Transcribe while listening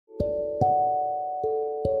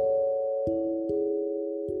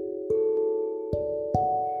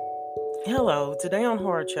Hello, today on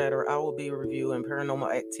Horror Chatter, I will be reviewing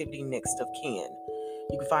Paranormal Activity Next of Kin.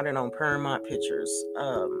 You can find it on Paramount Pictures.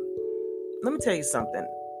 Let me tell you something.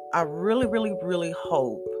 I really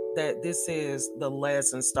hope that this is the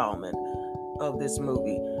last installment of this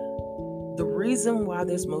movie. The reason why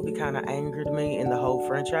this movie kind of angered me in the whole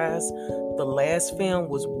franchise, the last film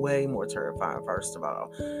was way more terrifying, first of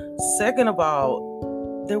all. Second of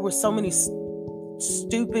all, there were so many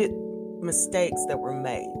stupid mistakes that were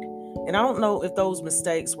made. And I don't know if those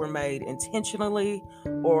mistakes were made intentionally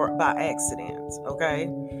or by accident, okay?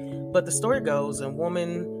 But the story goes, a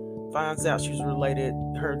woman finds out she's related,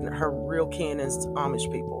 her real kin is Amish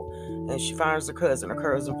people. And she finds her cousin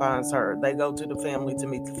finds her. They go to the family to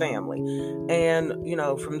meet the family. And,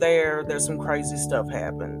 from there's some crazy stuff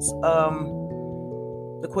happens.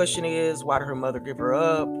 The question is, why did her mother give her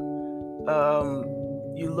up?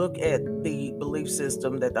 You look at the belief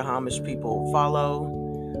system that the Amish people follow.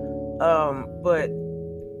 But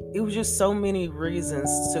it was just so many reasons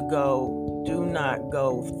to do not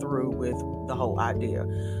go through with the whole idea.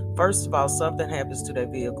 First of all, something happens to their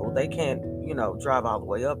vehicle. They can't, drive all the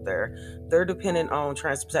way up there. They're dependent on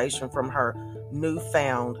transportation from her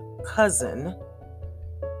newfound cousin.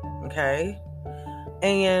 Okay.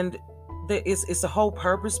 And it's a whole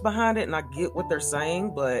purpose behind it. And I get what they're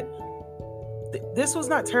saying, but this was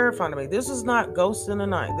not terrifying to me. This was not Ghost in the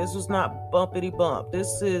Night. This was not Bumpity Bump.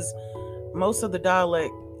 Most of the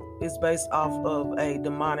dialect is based off of a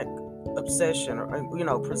demonic obsession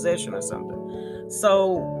or, possession or something.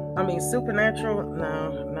 So, supernatural?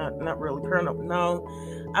 No, not really. Paranormal? No.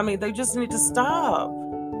 They just need to stop.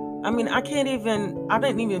 I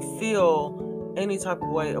didn't even feel any type of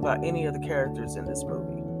way about any of the characters in this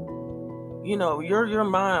movie. Your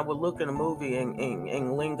mind would look at a movie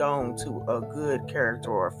and link on to a good character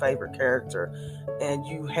or a favorite character, and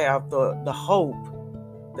you have the hope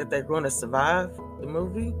that they're going to survive the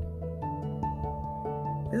movie.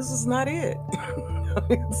 This is not it.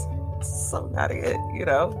 It's so not it,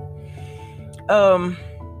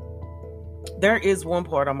 There is one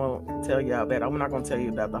part I'm going to tell you about. I'm not going to tell you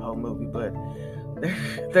about the whole movie, but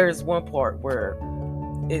there's one part where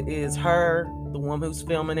it is her, the woman who's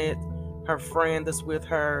filming it, her friend that's with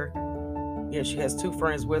her. Yeah, she has two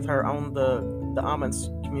friends with her on the Amish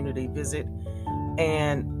community visit.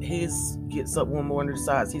 And he gets up one morning and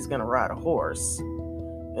decides he's going to ride a horse.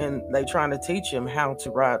 And they trying to teach him how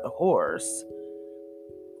to ride the horse.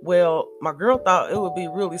 Well, my girl thought it would be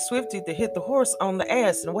really swifty to hit the horse on the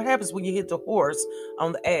ass. And what happens when you hit the horse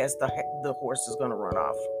on the ass? The horse is going to run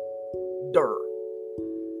off.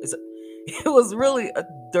 It was really a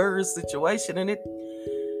situation, and it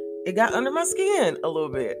got under my skin a little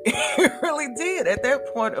bit. It really did. At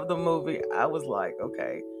that point of the movie, I was like,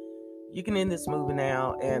 okay, you can end this movie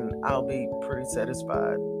now, and I'll be pretty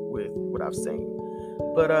satisfied with what I've seen.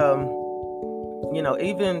 But,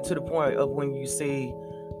 even to the point of when you see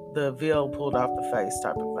the veil pulled off the face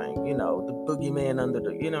type of thing, the boogeyman under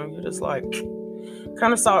the, you're just like,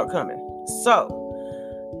 kind of saw it coming. So,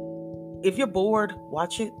 if you're bored,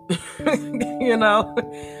 watch it.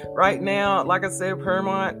 Right now, like I said,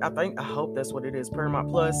 Paramount, I hope that's what it is, Paramount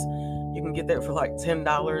Plus. You can get that for like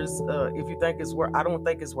 $10. If you think it's worth, I don't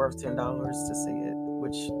think it's worth $10 to see it,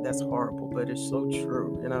 which that's horrible, but it's so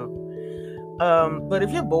true, But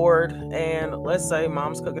if you're bored, and let's say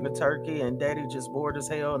mom's cooking a turkey and daddy just bored as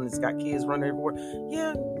hell and it's got kids running everywhere,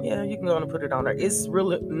 yeah, you can go and put it on there. It's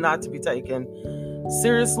really not to be taken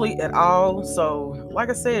seriously at all. So, like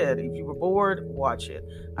I said, if you were bored, watch it.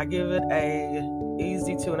 I give it a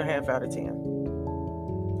easy 2.5 out of 10.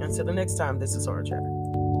 Until the next time, this is Horror Chatter.